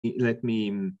let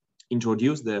me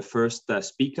introduce the first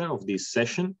speaker of this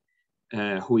session,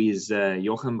 who is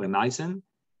Jochen BRENNEISEN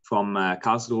from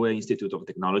Karlsruhe Institute of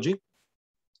Technology.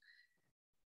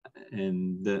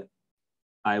 And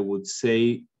I would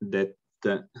say that,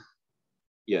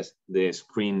 yes, the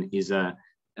screen is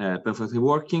perfectly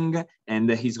working, and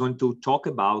he's going to talk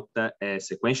about a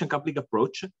sequential coupling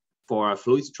approach for a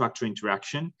fluid structure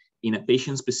interaction in a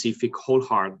patient-specific whole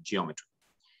heart geometry.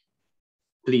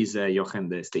 Please, Jochen,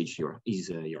 the stage is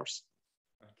yours.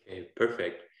 Okay,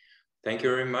 perfect. Thank you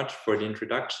very much for the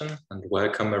introduction, and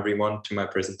welcome everyone to my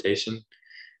presentation.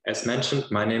 As mentioned,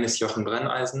 my name is Jochen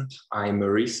BRENNEISEN. I'm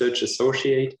a research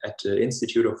associate at the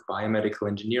Institute of Biomedical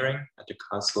Engineering at the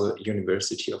Karlsruhe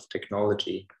University of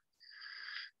Technology.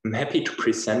 I'm happy to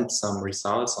present some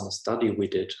results on a study we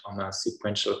did on a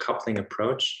sequential coupling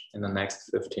approach in the next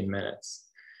 15 minutes.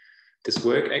 This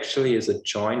work actually is a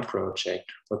joint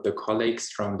project with the colleagues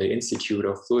from the Institute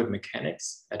of Fluid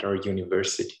Mechanics at our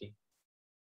university.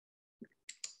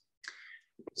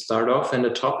 To start off in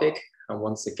the topic, I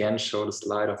once again show the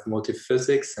slide of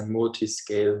multiphysics and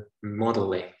multi-scale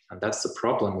modeling. And that's the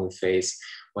problem we face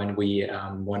when we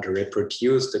want to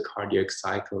reproduce the cardiac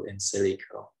cycle in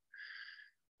silico.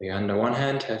 We on the one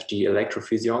hand have the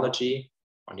electrophysiology,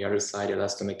 on the other side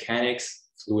elastomechanics,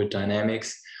 fluid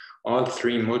dynamics, all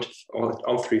three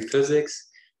physics,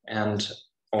 and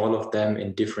all of them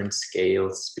in different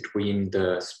scales between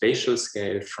the spatial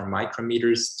scale from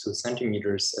micrometers to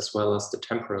centimeters, as well as the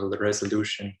temporal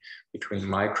resolution between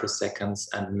microseconds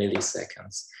and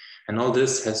milliseconds. And all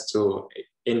this has to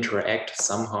interact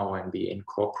somehow and be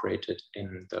incorporated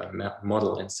in the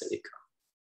model in silico.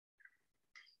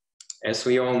 As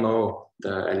we all know, the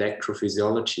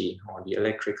electrophysiology or the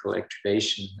electrical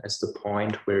activation is the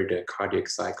point where the cardiac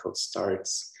cycle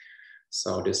starts.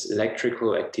 So this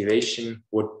electrical activation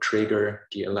would trigger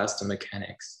the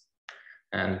elastomechanics,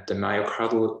 and the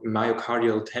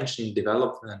myocardial tension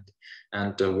development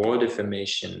and the wall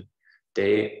deformation,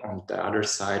 they on the other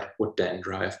side would then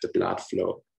drive the blood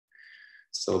flow.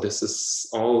 So this is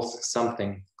all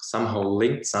somehow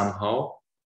linked somehow.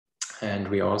 And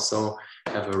we also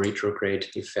have a retrograde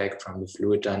effect from the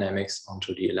fluid dynamics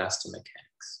onto the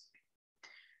elastomechanics.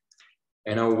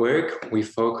 In our work, we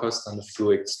focused on the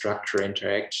fluid structure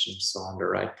interaction, so on the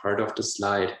right part of the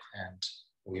slide, and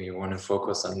we want to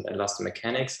focus on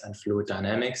elastomechanics and fluid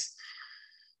dynamics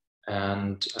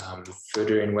and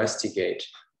further investigate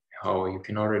how you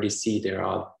can already see there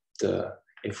are the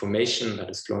information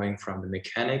that is flowing from the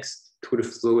mechanics to the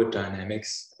fluid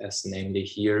dynamics, as namely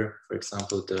here, for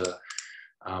example, the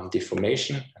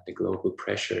deformation and the global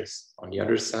pressures. On the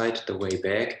other side, the way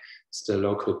back is the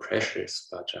local pressures.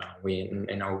 But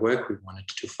in our work, we wanted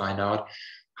to find out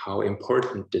how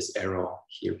important this arrow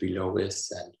here below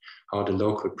is and how the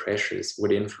local pressures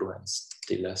would influence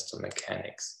the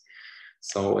elastomechanics.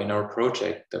 So in our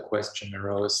project, the question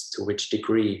arose to which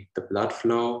degree the blood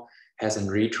flow has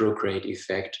a retrograde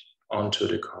effect onto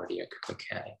the cardiac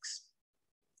mechanics.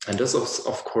 And this is,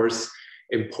 of course,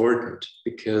 important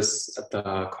because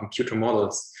the computer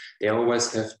models, they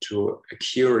always have to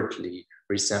accurately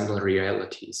resemble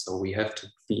reality. So we have to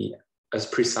be as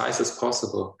precise as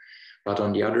possible. But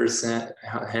on the other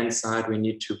hand side, we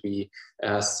need to be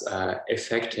as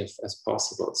effective as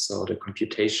possible. So the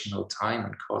computational time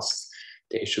and costs,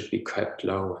 they should be kept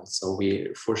low. And so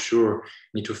we for sure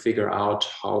need to figure out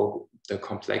how the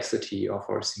complexity of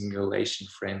our simulation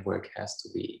framework has to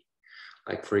be.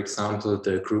 Like, for example,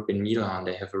 the group in Milan,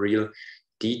 they have a real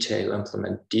detailed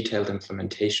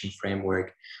implementation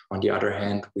framework. On the other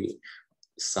hand,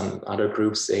 some other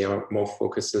groups, they are more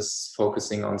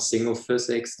focusing on single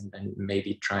physics and then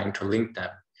maybe trying to link them.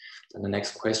 And the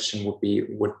next question would be,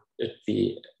 would it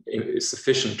be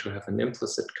sufficient to have an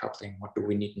implicit coupling? What do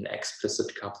we need an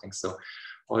explicit coupling? So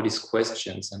all these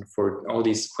questions, and for all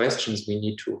these questions, we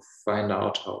need to find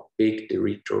out how big the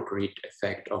retrograde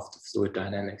effect of the fluid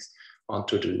dynamics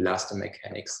onto the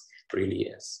elastomechanics really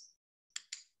is.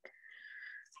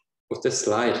 With this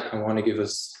slide, I want to give a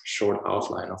short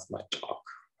outline of my talk.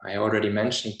 I already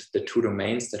mentioned the two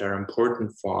domains that are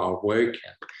important for our work,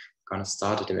 and we're going to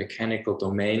start at the mechanical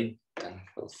domain, then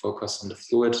we'll focus on the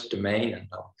fluid domain, and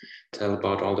I'll tell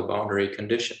about all the boundary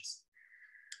conditions.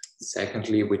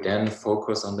 Secondly, we then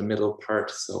focus on the middle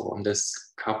part, so on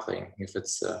this coupling, if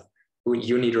it's a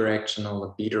unidirectional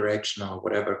or bidirectional,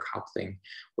 whatever coupling,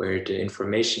 where the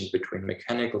information between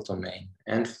mechanical domain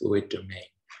and fluid domain,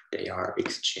 they are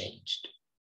exchanged.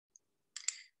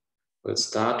 We'll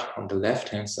start on the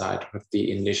left-hand side with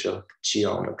the initial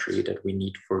geometry that we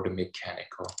need for the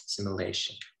mechanical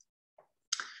simulation.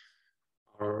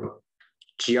 Our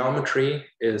geometry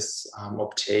is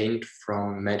obtained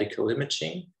from medical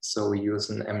imaging. So we use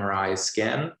an MRI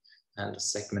scan and a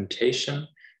segmentation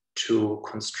to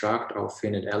construct our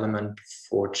finite element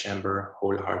 4-chamber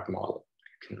whole heart model.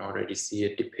 You can already see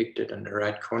it depicted in the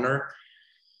right corner.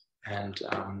 And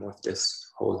with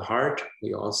this whole heart,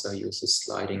 we also use a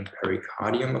sliding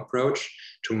pericardium approach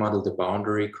to model the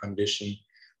boundary condition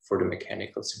for the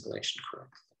mechanical simulation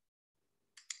correctly.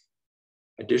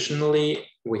 Additionally,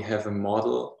 we have a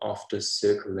model of the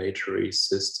circulatory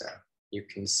system. You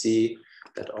can see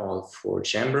that all 4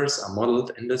 chambers are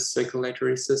modeled in the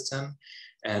circulatory system,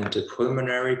 and the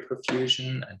pulmonary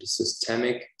perfusion and the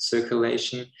systemic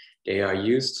circulation, they are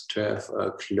used to have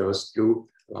a closed loop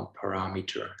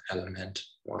parameter element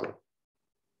model.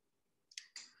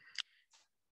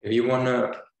 If you want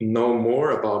to know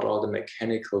more about all the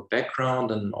mechanical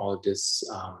background and all this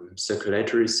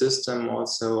circulatory system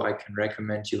also, I can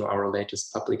recommend you our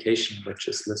latest publication, which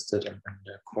is listed in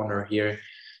the corner here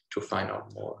to find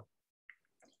out more.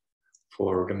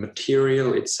 For the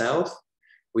material itself,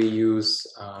 we use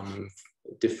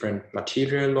different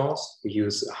material laws. We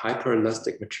use a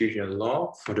hyperelastic material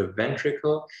law. For the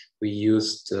ventricle, we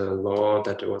use the law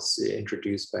that was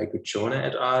introduced by Jochen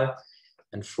et al.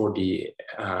 And for the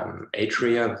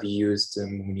atria, we use the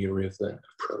Mooney-Rivlin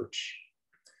approach.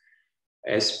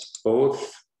 As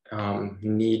both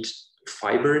need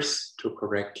fibers to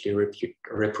correctly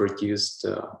reproduce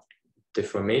the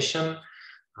deformation,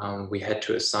 we had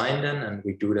to assign them, and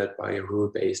we do that by a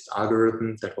rule-based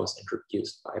algorithm that was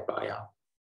introduced by Bayer.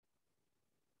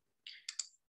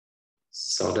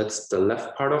 So that's the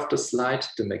left part of the slide,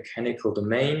 the mechanical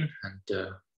domain, and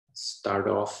start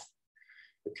off.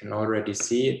 You can already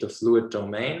see the fluid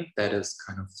domain that is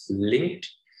kind of linked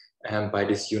by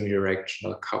this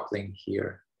unidirectional coupling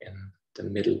here in the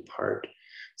middle part.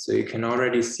 So you can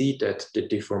already see that the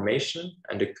deformation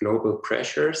and the global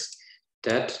pressures,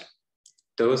 that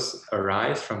those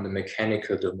arise from the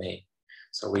mechanical domain.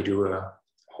 So we do a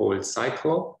whole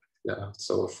cycle,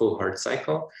 so a full heart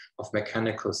cycle of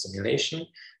mechanical simulation,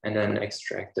 and then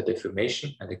extract the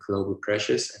deformation and the global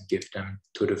pressures and give them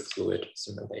to the fluid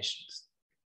simulations.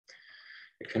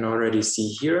 You can already see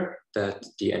here that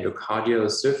the endocardial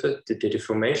surface, the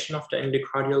deformation of the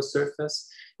endocardial surface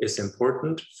is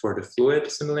important for the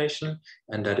fluid simulation,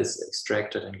 and that is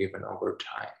extracted and given over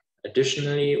time.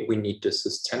 Additionally, we need the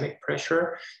systemic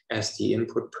pressure as the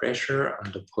input pressure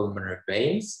on the pulmonary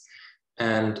veins,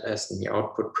 and as the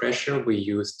output pressure, we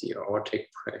use the aortic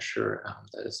pressure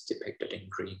that is depicted in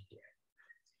green here.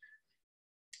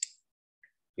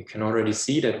 You can already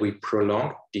see that we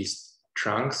prolonged these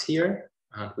trunks here.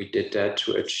 And we did that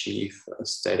to achieve a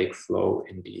static flow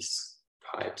in these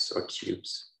pipes or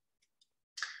tubes.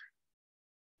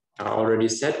 I already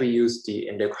said we use the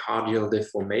endocardial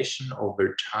deformation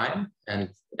over time. And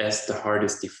as the heart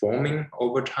is deforming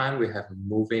over time, we have a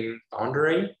moving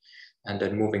boundary. And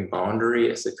that moving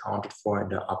boundary is accounted for in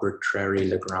the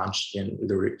arbitrary Lagrangian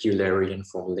Eulerian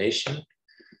formulation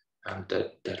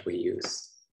that we use.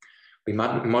 We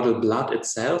model blood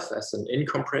itself as an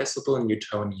incompressible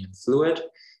Newtonian fluid,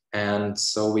 and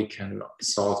so we can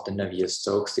solve the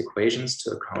Navier-Stokes equations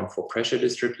to account for pressure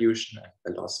distribution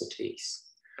and velocities.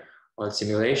 All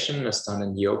simulation is done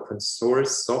in the open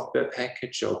source software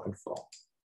package OpenFOAM.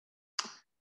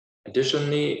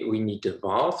 Additionally, we need the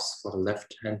valves for the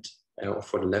left hand,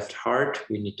 for the left heart.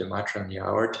 We need the mitral and the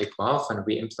aortic valve, and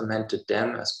we implemented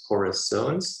them as porous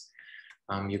zones.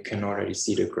 You can already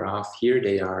see the graph here.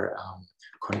 They are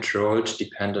controlled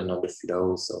dependent on the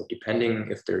flow. So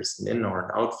depending if there's an in or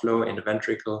an outflow in the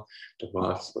ventricle, the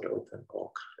valves would open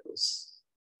or close.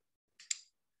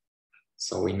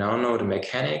 So we now know the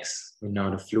mechanics, we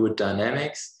know the fluid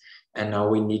dynamics, and now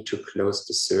we need to close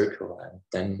the circle. And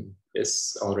then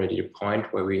is already the point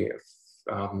where we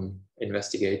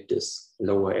investigate this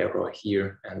lower error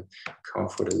here and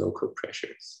account for the local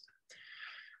pressures.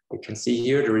 We can see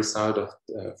here the result of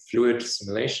the fluid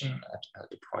simulation at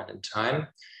the point in time.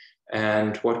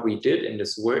 And what we did in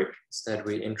this work is that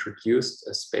we introduced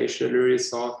a spatially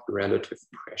resolved relative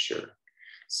pressure.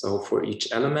 So for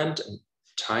each element in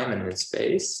time and in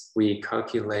space, we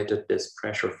calculated this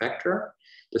pressure factor.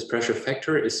 This pressure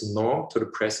factor is normed to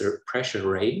the pressure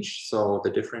range, so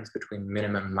the difference between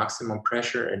minimum and maximum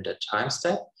pressure in that time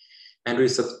step. And we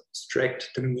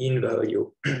subtract the mean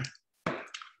value.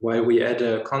 While we add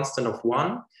a constant of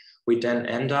 1, we then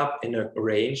end up in a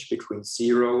range between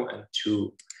 0 and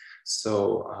 2.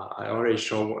 So I already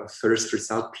show a first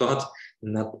result plot,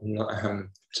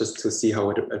 just to see how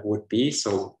it would be.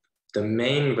 So the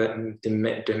main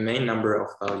number of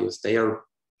values, they are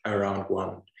around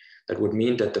 1. That would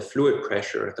mean that the fluid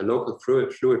pressure, the local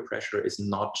fluid pressure is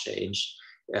not changed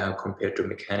compared to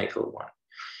mechanical one.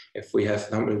 If we have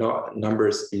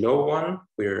numbers below 1,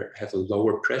 we have a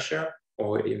lower pressure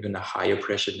or even a higher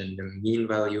pressure than the mean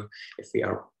value if we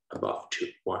are above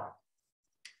 1.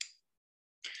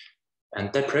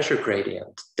 And that pressure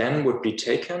gradient then would be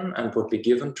taken and would be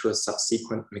given to a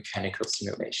subsequent mechanical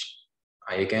simulation.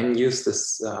 I again use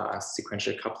this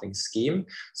sequential coupling scheme.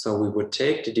 So we would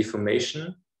take the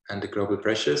deformation and the global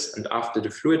pressures, and after the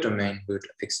fluid domain, we would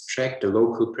extract the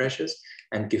local pressures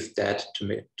and give that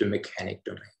to the mechanic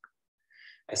domain.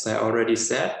 As I already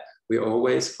said, we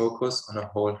always focus on a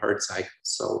whole hard cycle.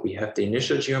 So we have the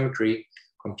initial geometry,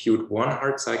 compute one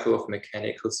hard cycle of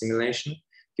mechanical simulation,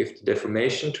 give the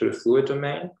deformation to the fluid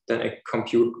domain, then I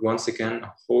compute once again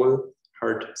a whole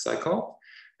hard cycle,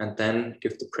 and then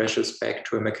give the pressures back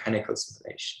to a mechanical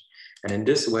simulation. And in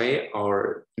this way,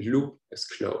 our loop is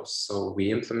closed. So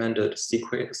we implemented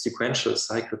sequential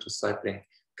cycle-to-cycling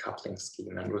coupling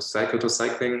scheme. And with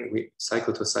cycle-to-cycling,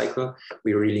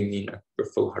 we really mean a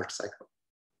full hard cycle.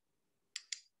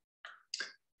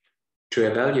 To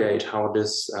evaluate how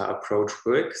this approach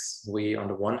works, we, on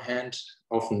the one hand,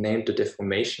 often named the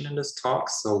deformation in this talk.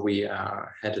 So we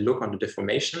had a look on the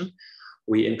deformation.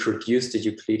 We introduced the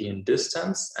Euclidean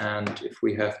distance. And if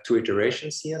we have two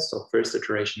iterations here, so first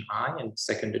iteration I and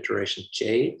second iteration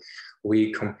J,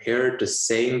 we compare the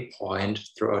same point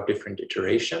throughout different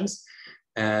iterations.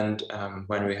 And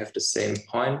when we have the same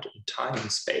point in time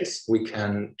and space, we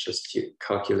can just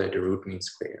calculate the root mean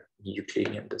square, the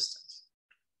Euclidean distance.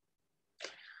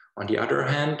 On the other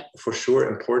hand, for sure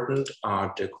important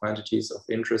are the quantities of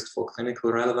interest for clinical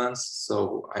relevance.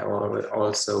 So I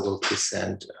also will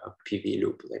present a PV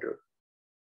loop later.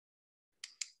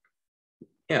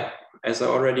 Yeah, as I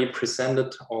already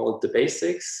presented all the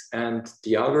basics and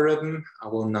the algorithm, I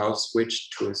will now switch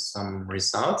to some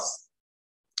results.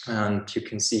 And you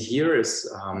can see here is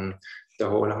the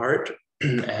whole heart,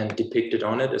 and depicted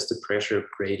on it is the pressure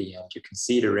gradient. You can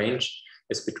see the range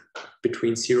is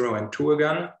between 0 and 2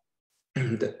 again.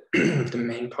 The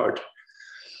main part,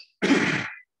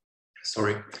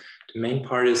 sorry, the main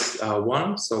part is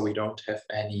 1, so we don't have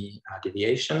any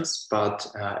deviations, but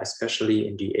especially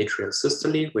in the atrial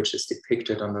systole, which is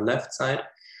depicted on the left side,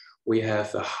 we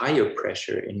have a higher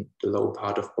pressure in the low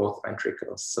part of both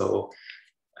ventricles. So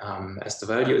as the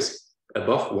value is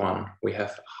above 1, we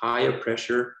have higher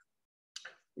pressure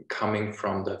coming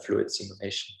from the fluid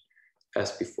simulation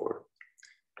as before.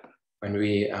 When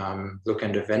we look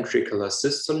at the ventricular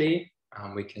systole,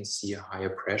 we can see a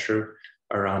higher pressure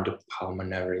around the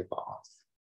pulmonary valve.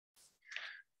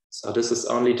 So this is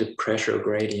only the pressure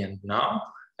gradient now.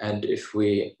 And if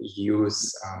we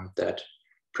use that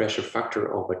pressure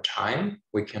factor over time,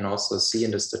 we can also see in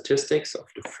the statistics of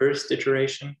the first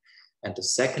iteration and the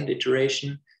second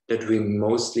iteration that we're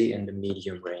mostly in the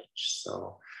medium range.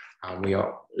 So a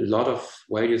lot of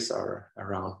values are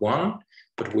around 1,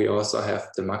 but we also have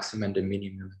the maximum and the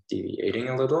minimum deviating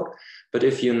a little. But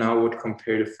if you now would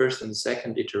compare the first and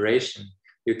second iteration,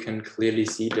 you can clearly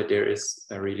see that there is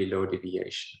a really low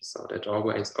deviation. So that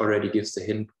already gives the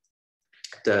hint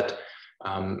that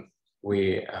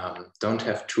we don't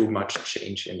have too much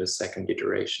change in the second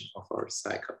iteration of our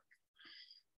cycle.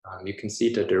 You can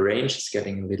see that the range is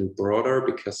getting a little broader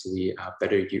because we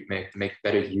make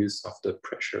better use of the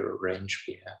pressure range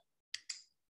we have.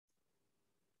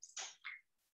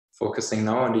 Focusing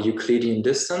now on the Euclidean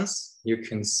distance, you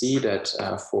can see that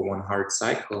for one hard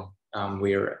cycle,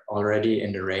 we are already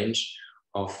in the range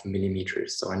of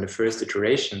millimeters. So in the first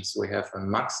iterations, we have a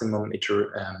maximum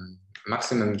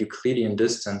Euclidean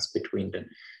distance between the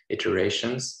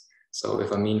iterations. So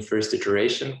if I mean first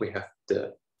iteration, we have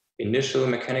the initial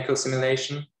mechanical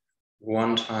simulation,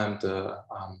 one time the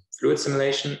fluid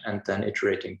simulation, and then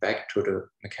iterating back to the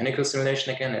mechanical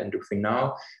simulation again. And if we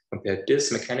now compare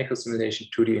this mechanical simulation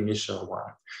to the initial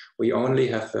one, we only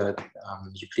have a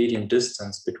Euclidean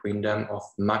distance between them of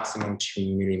maximum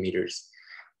 2 millimeters.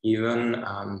 Even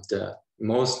the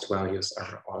most values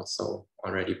are also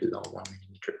already below 1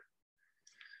 millimeter.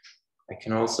 I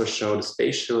can also show the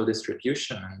spatial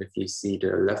distribution. And if you see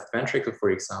the left ventricle, for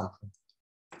example,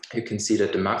 you can see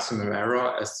that the maximum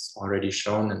error, as already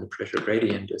shown in the pressure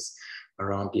gradient, is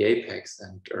around the apex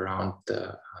and around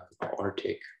the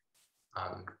aortic,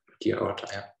 the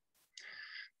aorta.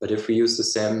 But if we use the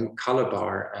same color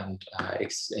bar and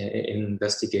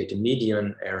investigate the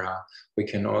median error, we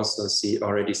can also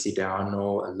already see there are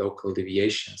no local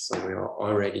deviations. So we are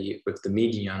already with the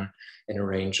median in a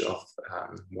range of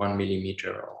 1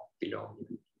 millimeter or below.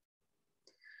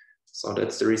 So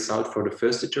that's the result for the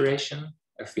first iteration.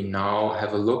 if we now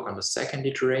have a look on the second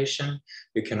iteration,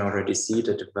 you can already see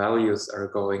that the values are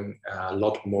going a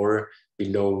lot more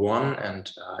below 1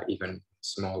 and even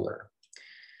smaller.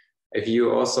 If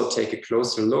you also take a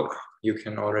closer look, you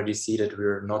can already see that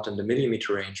we're not in the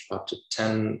millimeter range, but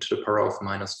 10 to the power of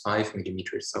 -5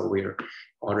 millimeters. So we're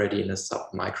already in a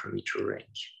sub-micrometer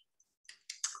range.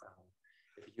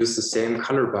 If we use the same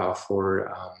color bar for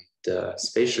the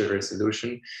spatial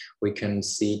resolution, we can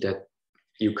see that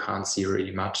you can't see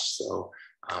really much. So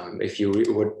if you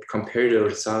would compare the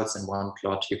results in one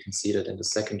plot, you can see that in the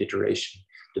second iteration,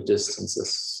 the distance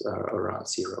is around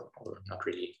 0 or not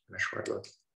really measurable.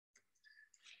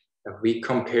 If we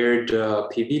compare the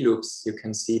PV loops, you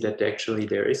can see that actually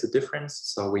there is a difference.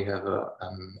 So we have a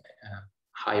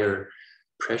higher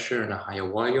pressure and a higher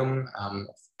volume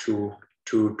of 2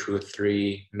 to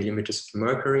 3 millimeters of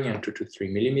mercury and 2 to 3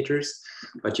 millimeters.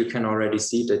 But you can already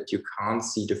see that you can't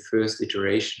see the first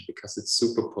iteration because it's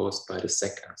superposed by the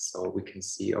second. So we can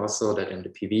see also that in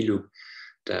the PV loop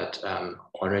that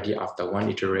already after one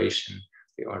iteration,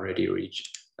 we already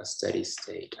reached a steady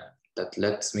state. That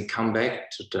lets me come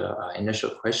back to the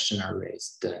initial question I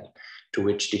raised, to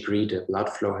which degree the blood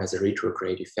flow has a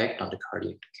retrograde effect on the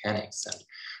cardiac mechanics. And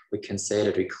we can say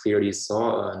that we clearly saw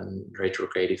a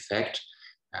retrograde effect.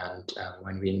 And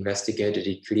when we investigated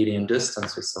the Euclidean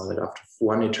distance, we saw that after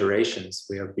 1 iterations,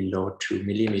 we are below 2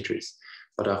 millimeters.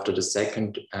 But after the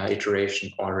second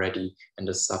iteration, already in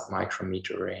the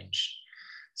sub-micrometer range.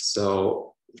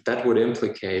 So that would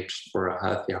implicate for a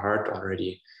healthy heart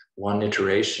already 1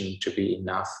 iteration to be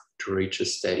enough to reach a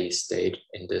steady state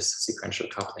in this sequential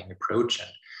coupling approach,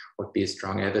 and would be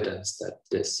strong evidence that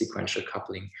this sequential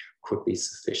coupling could be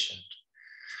sufficient.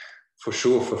 For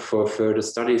sure, for further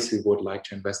studies, we would like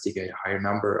to investigate a higher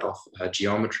number of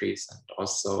geometries and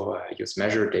also use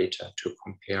measure data to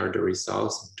compare the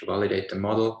results and to validate the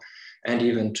model, and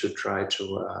even to try to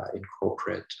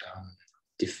incorporate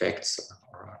defects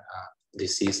or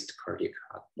diseased cardiac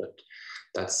heart. But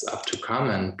that's up to come.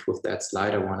 And with that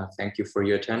slide, I want to thank you for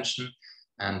your attention,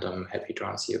 and I'm happy to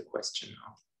answer your question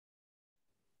now.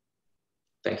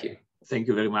 Thank you. Thank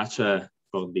you very much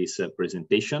for this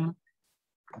presentation.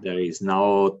 There is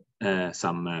now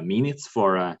some minutes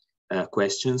for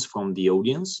questions from the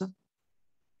audience.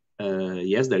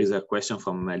 Yes, there is a question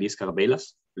from Elias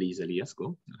Carbelas. Please, Elias,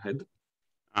 go ahead.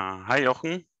 Hi,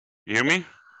 Jochen. You hear me?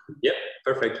 Yeah,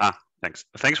 perfect. Thanks.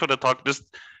 Thanks for the talk. Just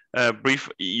brief,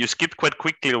 you skipped quite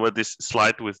quickly over this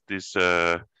slide with these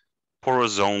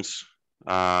porous zones.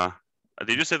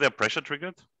 Did you say they're pressure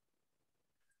triggered?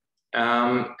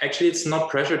 Actually, it's not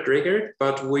pressure triggered,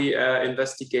 but we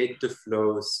investigate the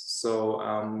flows. So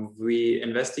we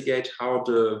investigate how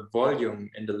the volume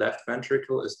in the left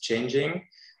ventricle is changing.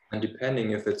 And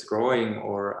depending if it's growing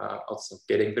or also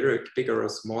getting bigger or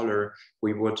smaller,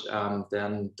 we would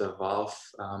then the valve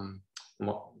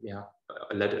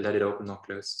let it open or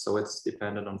close. So it's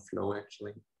dependent on flow,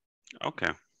 actually.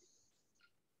 Okay.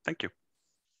 Thank you.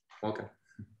 Okay.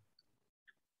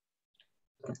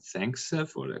 Thanks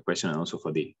for the question and also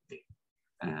for the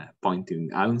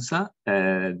pointing answer.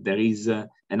 There is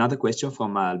another question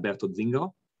from Alberto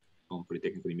Zingaro from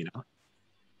Politecnico di Milano.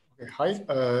 Okay, hi,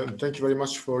 thank you very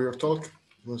much for your talk.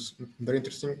 It was very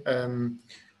interesting.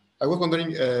 I was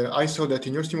wondering, I saw that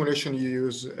in your simulation you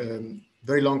use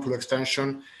very long flow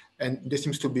extension, and this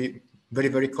seems to be very,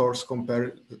 very coarse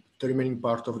compared to the remaining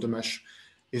part of the mesh.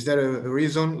 Is there a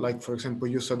reason, like for example,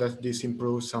 you saw that this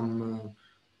improves some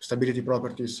stability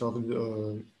properties of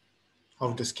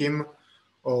the scheme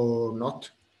or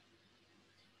not?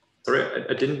 Sorry,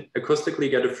 I didn't acoustically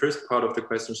get the first part of the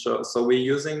question. So we're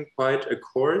using quite a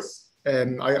course.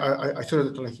 I saw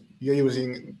that like you're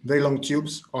using very long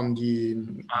tubes on the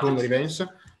pulmonary veins,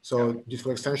 so these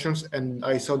flow extensions, and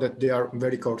I saw that they are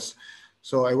very coarse.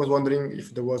 So I was wondering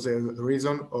if there was a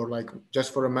reason, or like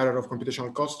just for a matter of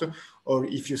computational cost, or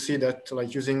if you see that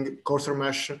like using coarser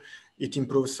mesh, it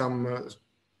improves some,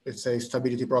 let's say,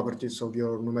 stability properties of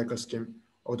your numerical scheme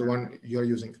or the one you're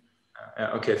using.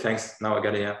 Okay, thanks. Now I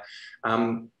got it. Yeah.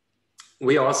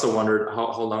 We also wondered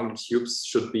how long the tubes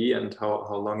should be and how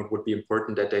long it would be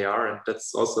important that they are. And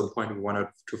that's also a point we wanted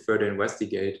to further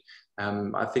investigate.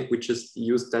 I think we just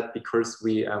used that because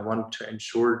we want to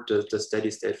ensure the steady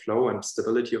state flow and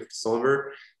stability of the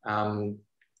solver.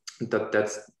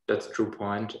 That's a true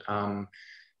point.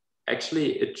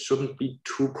 Actually, it shouldn't be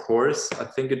too coarse. I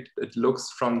think it looks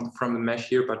from the mesh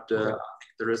here, but the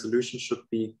resolution should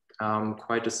be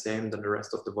quite the same than the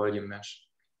rest of the volume mesh.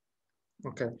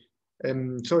 Okay.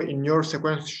 So in your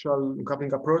sequential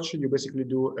coupling approach, you basically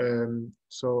do,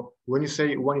 so when you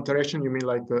say one iteration, you mean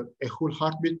like a whole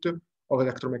heartbeat of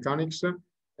electromechanics,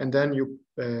 and then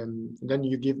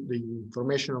you give the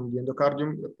information on the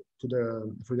endocardium to the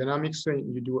fluid dynamics,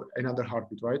 and you do another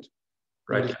heartbeat, right?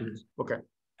 Right. Okay.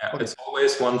 Yeah, okay. It's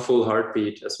always one full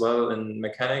heartbeat, as well in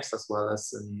mechanics as well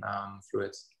as in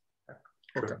fluids. Yeah,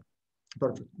 okay.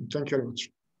 Perfect. Thank you very much.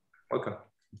 Welcome.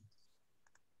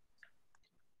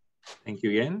 Thank you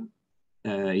again.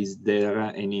 Is there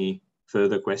any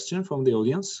further question from the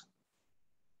audience?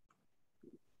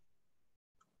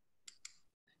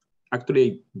 Actually,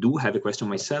 I do have a question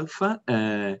myself.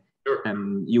 Sure.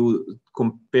 You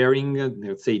comparing,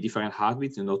 let's say, different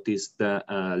heartbeats, you noticed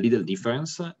a little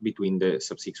difference between the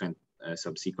subsequent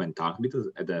heartbeats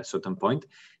at a certain point.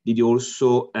 Did you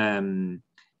also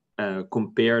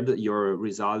compared your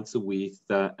results with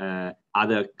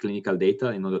other clinical data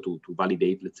in order to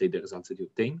validate, let's say, the results that you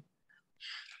obtain?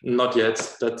 Not yet.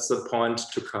 That's the point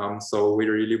to come. So we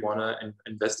really want to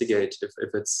investigate if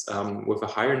it's with a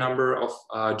higher number of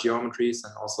geometries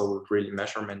and also with really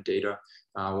measurement data.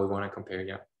 We want to compare.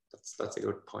 Yeah, that's a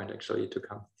good point actually to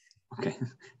come. Okay,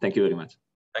 thank you very much.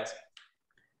 Thanks.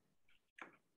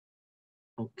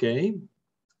 Okay.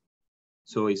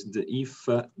 So if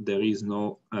there is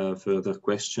no further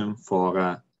question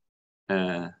for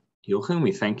Jochen,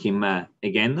 we thank him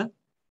again